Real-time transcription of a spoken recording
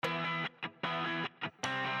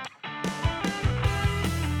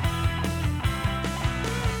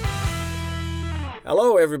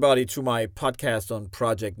Hello, everybody, to my podcast on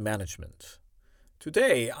project management.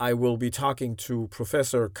 Today, I will be talking to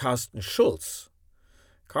Professor Carsten Schulz.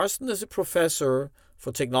 Carsten is a professor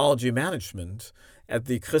for technology management at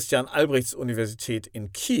the Christian Albrechts Universität in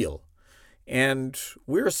Kiel. And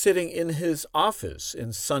we're sitting in his office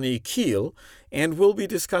in sunny Kiel, and we'll be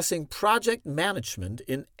discussing project management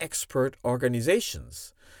in expert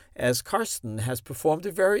organizations, as Carsten has performed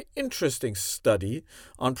a very interesting study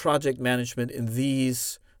on project management in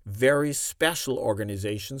these very special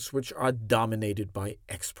organizations which are dominated by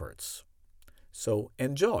experts. So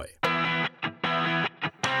enjoy.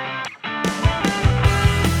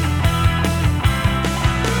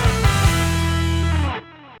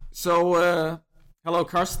 So, hello,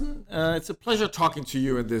 Carsten. It's a pleasure talking to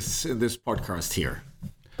you in this podcast here.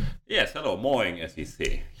 Yes, hello, morning, as we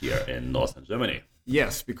say here in northern Germany.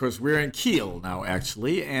 Yes, because we're in Kiel now,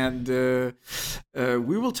 actually, and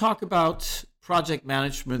we will talk about project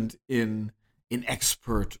management in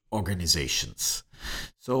expert organizations.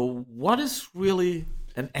 So, what is really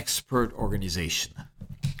an expert organization?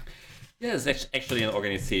 Yes, it's actually an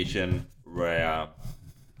organization where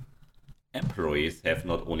employees have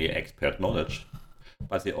not only expert knowledge,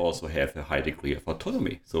 but they also have a high degree of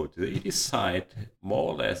autonomy. So they decide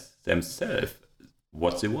more or less themselves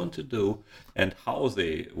what they want to do and how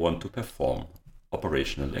they want to perform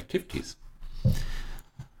operational activities.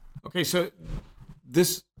 Okay, so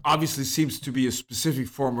this obviously seems to be a specific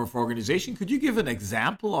form of organization. Could you give an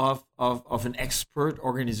example of an expert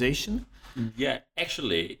organization? Yeah,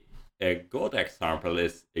 actually, a good example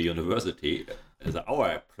is a university.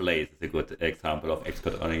 Our place is a good example of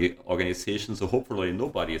expert organization. So hopefully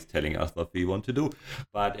nobody is telling us what we want to do.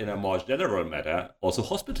 But in a more general matter, also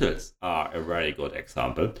hospitals are a very good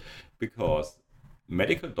example, because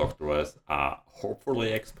medical doctors are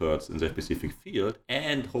hopefully experts in their specific field,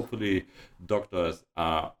 and hopefully doctors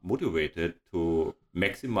are motivated to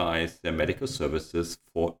maximize their medical services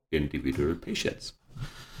for individual patients.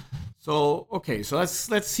 So, okay, so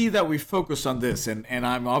let's see that we focus on this. And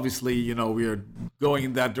I'm obviously, we are going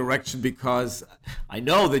in that direction because I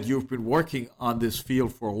know that you've been working on this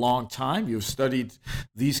field for a long time. You've studied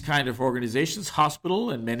these kind of organizations, hospital,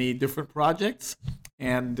 and many different projects.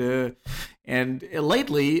 And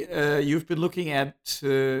lately, you've been looking at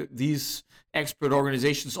these expert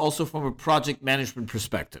organizations also from a project management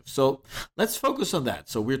perspective. So let's focus on that.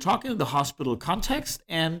 So we're talking in the hospital context,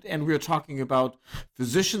 and we're talking about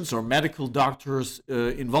physicians or medical doctors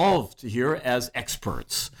involved here as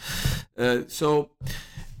experts. So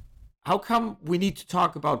how come we need to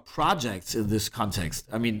talk about projects in this context?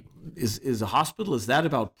 I mean, is a hospital, is that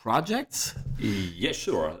about projects? Yeah,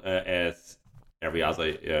 sure. As every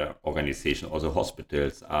other organization, also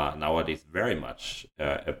hospitals are nowadays very much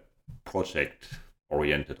a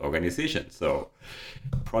project-oriented organization. So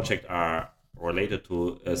projects are related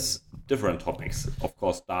to different topics, of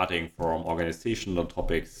course, starting from organizational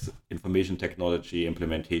topics, information technology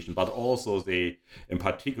implementation, but also in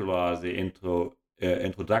particular, the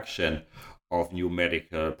introduction of new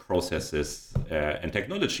medical processes and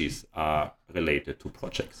technologies are related to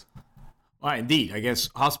projects. Well, indeed. I guess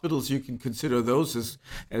hospitals, you can consider those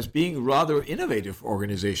as being rather innovative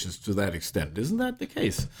organizations to that extent. Isn't that the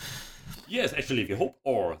case? Yes, actually, we hope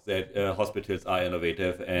all that hospitals are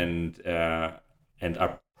innovative and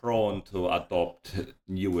are prone to adopt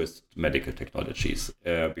newest medical technologies,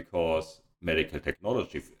 because medical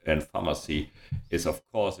technology and pharmacy is, of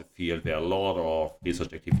course, a field where a lot of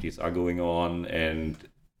research activities are going on, and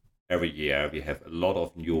every year we have a lot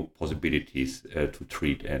of new possibilities to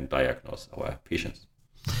treat and diagnose our patients.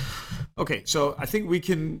 Okay, so I think we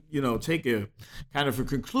can, take a kind of a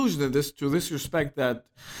conclusion in this respect that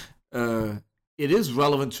it is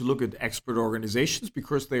relevant to look at expert organizations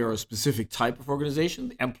because they are a specific type of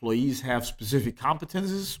organization. Employees have specific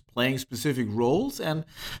competences, playing specific roles, and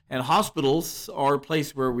hospitals are a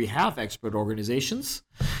place where we have expert organizations,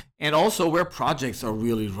 and also where projects are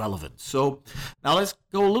really relevant. So now let's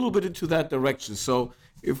go a little bit into that direction. So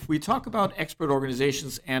if we talk about expert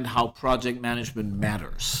organizations and how project management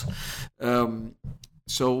matters,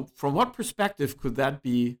 so from what perspective could that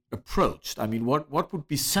be approached? I mean, what would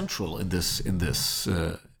be central in this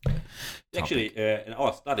Actually, in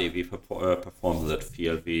our study, we performed that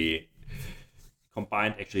field. We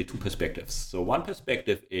combined actually two perspectives. So one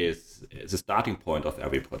perspective is the starting point of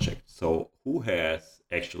every project. So who has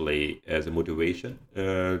actually the motivation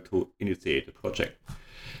to initiate a project?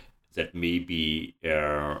 That may be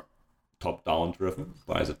top-down driven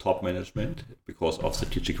by the top management because of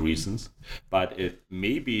strategic reasons, but it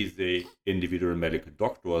may be the individual medical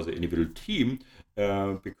doctor or the individual team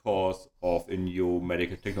because of new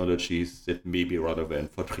medical technologies that may be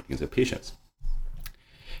relevant for treating the patients.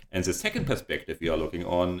 And the second perspective we are looking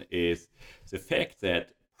on is the fact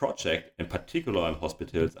that projects, in particular in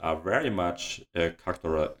hospitals, are very much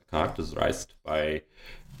characterized by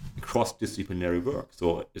cross-disciplinary work.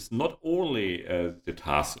 So it's not only the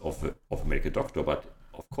task of a medical doctor, but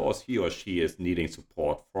of course he or she is needing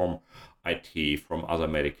support from IT, from other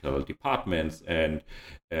medical departments, and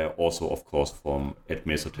also, of course, from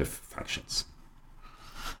administrative functions.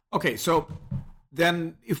 Okay, so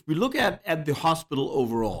then if we look at the hospital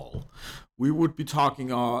overall, we would be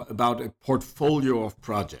talking about a portfolio of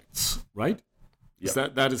projects, right?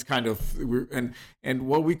 Yep. That is kind of, and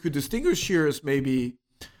what we could distinguish here is maybe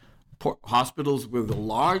hospitals with a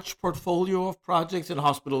large portfolio of projects and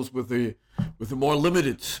hospitals with a more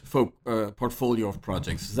limited portfolio of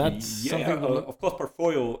projects. Is that something? Of course,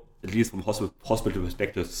 portfolio, at least from hospital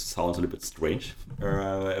perspective, sounds a little bit strange,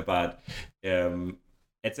 but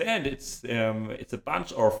at the end, it's a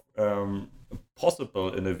bunch of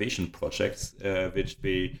possible innovation projects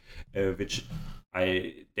which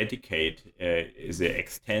I dedicate the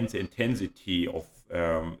extent, the intensity of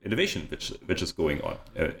innovation which is going on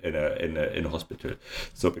in a hospital.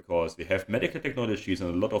 So because we have medical technologies in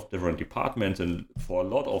a lot of different departments and for a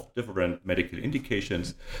lot of different medical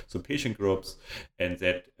indications, so patient groups, and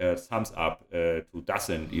that sums up to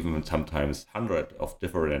dozens, even sometimes hundreds of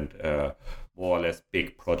different more or less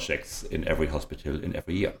big projects in every hospital in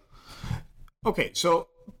every year. Okay, so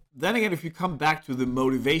then again, if you come back to the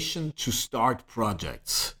motivation to start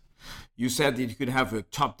projects, you said that you could have a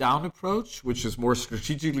top-down approach, which is more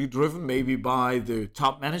strategically driven, maybe by the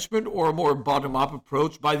top management, or a more bottom-up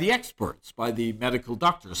approach by the experts, by the medical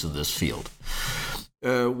doctors in this field.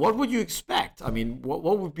 What would you expect? I mean,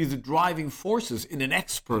 what would be the driving forces in an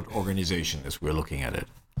expert organization as we're looking at it?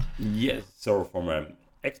 Yes, so from an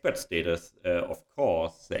expert status, of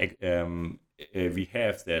course, we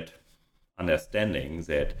have that understanding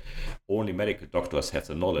that only medical doctors have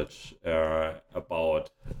the knowledge about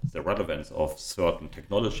the relevance of certain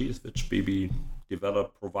technologies which may be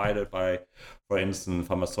developed, provided by, for instance,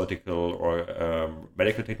 pharmaceutical or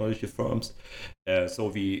medical technology firms. So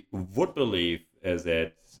we would believe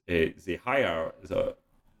that the higher the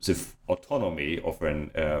autonomy of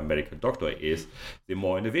a medical doctor is, the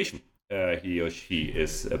more innovation he or she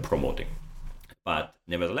is promoting. But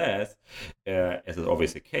nevertheless, as is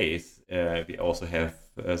always the case, we also have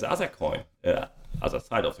the other coin, other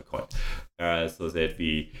side of the coin, so that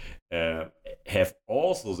we have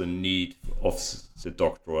also the need of the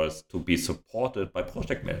doctors to be supported by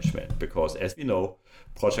project management, because as we know,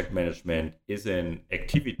 project management is an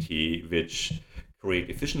activity which create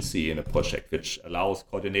efficiency in a project, which allows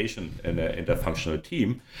coordination in a interfunctional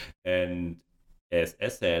team. And as I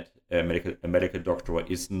said, a medical doctor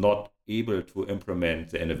is not able to implement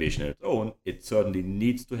the innovation on its own. It certainly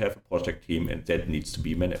needs to have a project team, and that needs to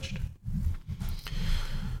be managed.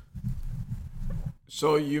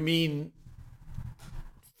 So you mean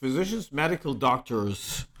physicians, medical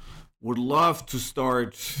doctors would love to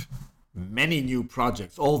start many new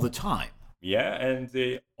projects all the time? Yeah,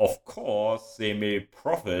 and of course, they may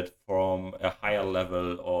profit from a higher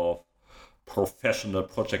level of professional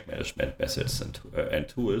project management methods and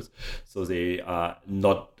tools. So they are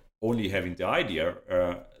not only having the idea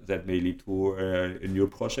that may lead to a new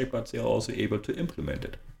project, but they are also able to implement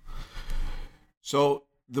it. So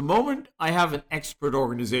the moment I have an expert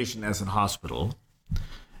organization as a hospital,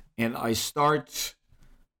 and I start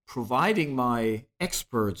providing my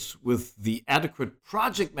experts with the adequate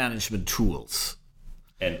project management tools,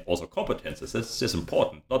 and also competences, this is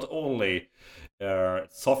important. Not only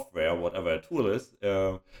software, whatever a tool is,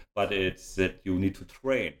 but it's that you need to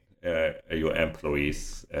train your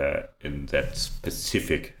employees in that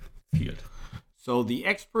specific field. So the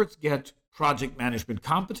experts get project management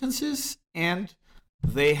competencies, and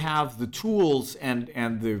they have the tools and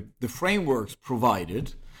the frameworks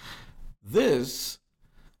provided. This,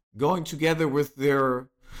 going together with their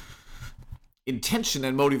intention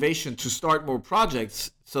and motivation to start more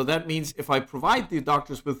projects. So that means if I provide the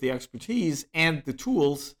doctors with the expertise and the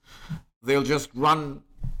tools, they'll just run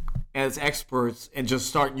as experts and just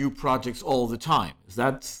start new projects all the time. Is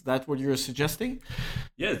that what you're suggesting?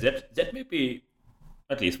 Yeah, that may be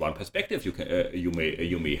at least one perspective you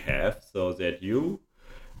may have, so that you,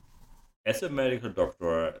 as a medical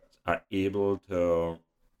doctor, are able to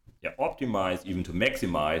optimize, even to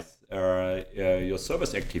maximize your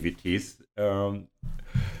service activities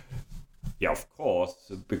yeah, of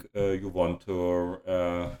course, you want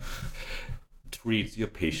to treat your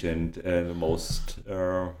patient in the most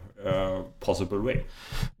possible way.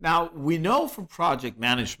 Now, we know from project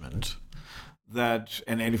management that,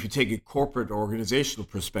 and if you take a corporate organizational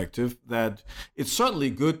perspective, that it's certainly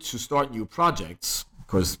good to start new projects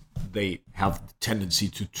because they have the tendency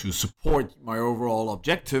to support my overall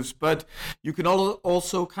objectives, but you can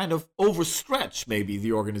also kind of overstretch maybe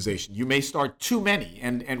the organization. You may start too many.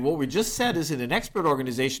 And what we just said is in an expert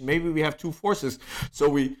organization, maybe we have two forces. So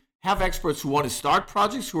we have experts who want to start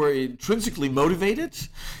projects, who are intrinsically motivated,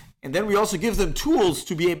 and then we also give them tools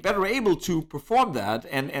to be better able to perform that,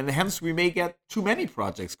 and hence we may get too many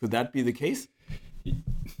projects. Could that be the case?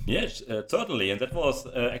 Yes, certainly, and that was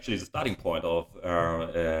actually the starting point of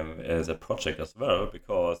the project as well,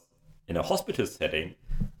 because in a hospital setting,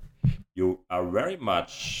 you are very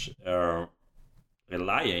much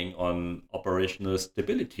relying on operational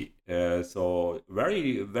stability. So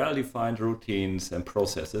very well-defined routines and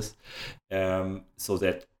processes, so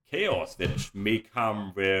that chaos that may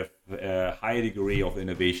come with a high degree of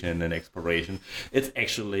innovation and exploration, it's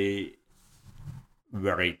actually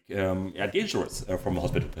very dangerous from a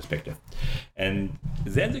hospital perspective. And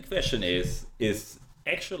then the question is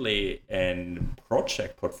actually a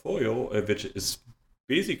project portfolio which is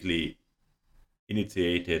basically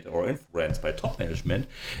initiated or influenced by top management,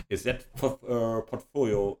 is that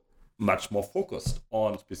portfolio much more focused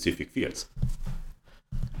on specific fields?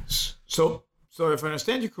 So if I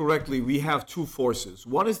understand you correctly, we have two forces.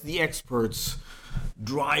 One is the experts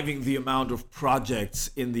driving the amount of projects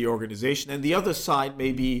in the organization, and the other side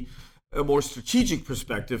may be a more strategic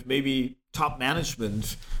perspective, maybe top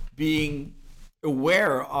management being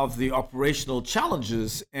aware of the operational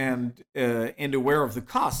challenges and aware of the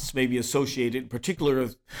costs maybe associated, in particular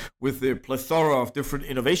with the plethora of different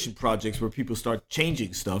innovation projects where people start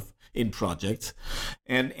changing stuff in projects,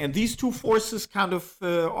 and these two forces kind of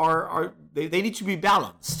they need to be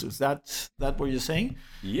balanced. Is that what you're saying?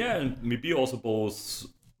 Yeah, and maybe also both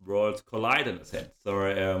worlds collide in a sense.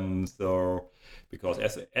 So because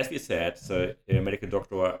as we said, so a medical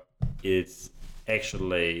doctor is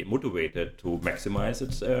actually motivated to maximize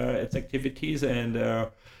its activities, and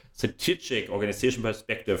strategic organization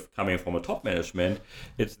perspective coming from a top management,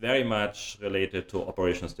 it's very much related to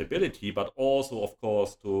operational stability, but also, of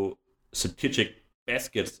course, to strategic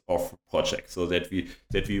baskets of projects, so that we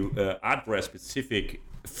address specific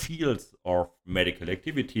fields of medical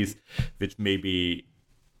activities, which may be,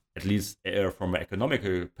 at least from an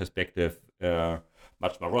economical perspective,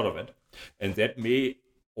 much more relevant, and that may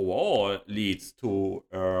overall leads to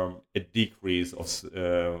a decrease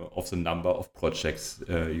of the number of projects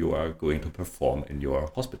you are going to perform in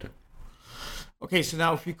your hospital. Okay, so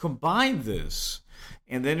now if we combine this,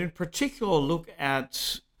 and then in particular look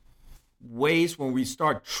at ways when we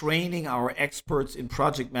start training our experts in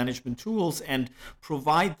project management tools and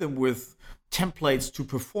provide them with templates to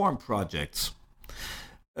perform projects.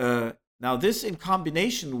 Now, this in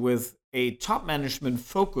combination with a top management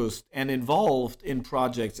focused and involved in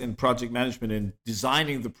projects and project management and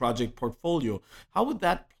designing the project portfolio, how would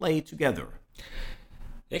that play together?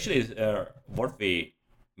 Actually, what we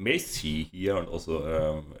may see here, and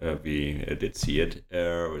also we did see it,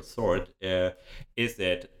 we saw it, is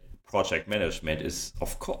that project management is,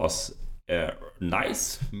 of course, a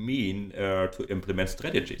nice mean to implement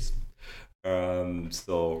strategies.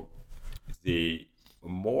 So the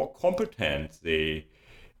more competent the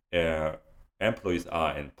employees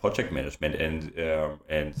are in project management,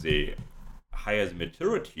 and the higher the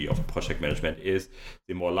maturity of project management is,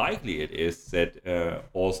 the more likely it is that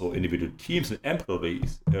also individual teams and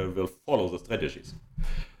employees will follow the strategies.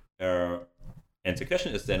 And the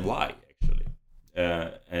question is then why, actually?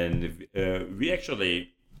 And we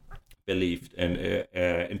actually believed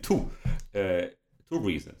in two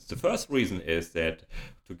reasons. The first reason is that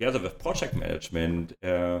together with project management,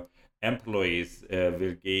 employees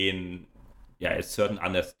will gain a certain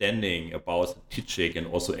understanding about strategic and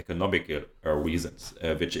also economical reasons,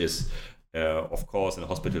 which is, of course, in a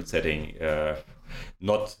hospital setting,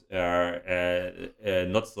 not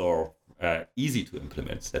so easy to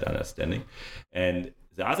implement that understanding. And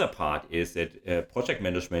the other part is that project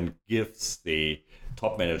management gives the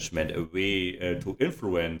top management a way to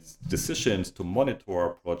influence decisions, to monitor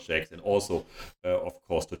projects, and also, of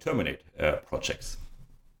course, to terminate projects.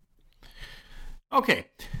 Okay,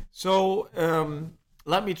 so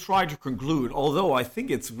let me try to conclude, although I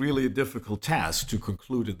think it's really a difficult task to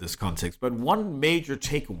conclude in this context. But one major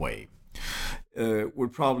takeaway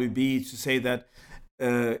would probably be to say that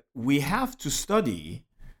we have to study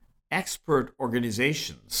expert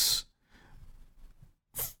organizations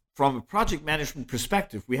from a project management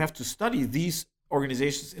perspective, we have to study these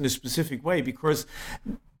organizations in a specific way, because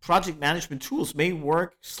project management tools may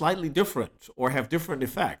work slightly different or have different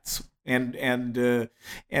effects. And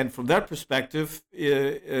from that perspective,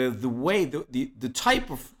 the way the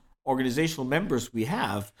type of organizational members we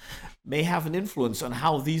have may have an influence on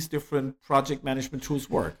how these different project management tools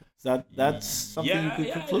work. That's something you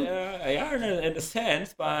could conclude? Yeah, in a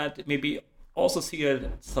sense, but maybe also see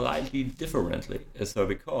it slightly differently. So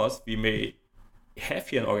because we may have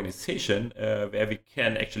here an organization where we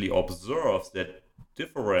can actually observe that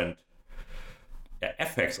different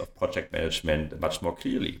effects of project management much more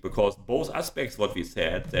clearly, because both aspects, what we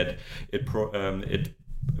said, that it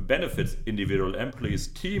benefits individual employees,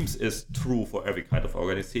 teams, is true for every kind of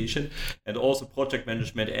organization, and also project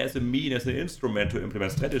management as a mean, as an instrument to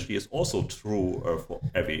implement strategy is also true for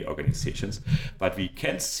every organizations. But we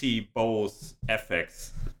can see both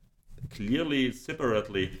effects clearly,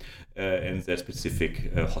 separately in their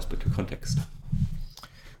specific hospital context.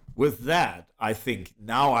 With that, I think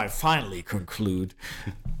now I finally conclude.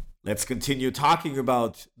 Let's continue talking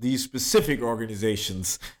about these specific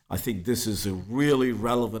organizations. I think this is a really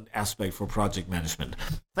relevant aspect for project management.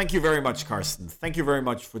 Thank you very much, Carsten. Thank you very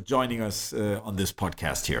much for joining us on this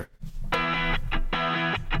podcast here.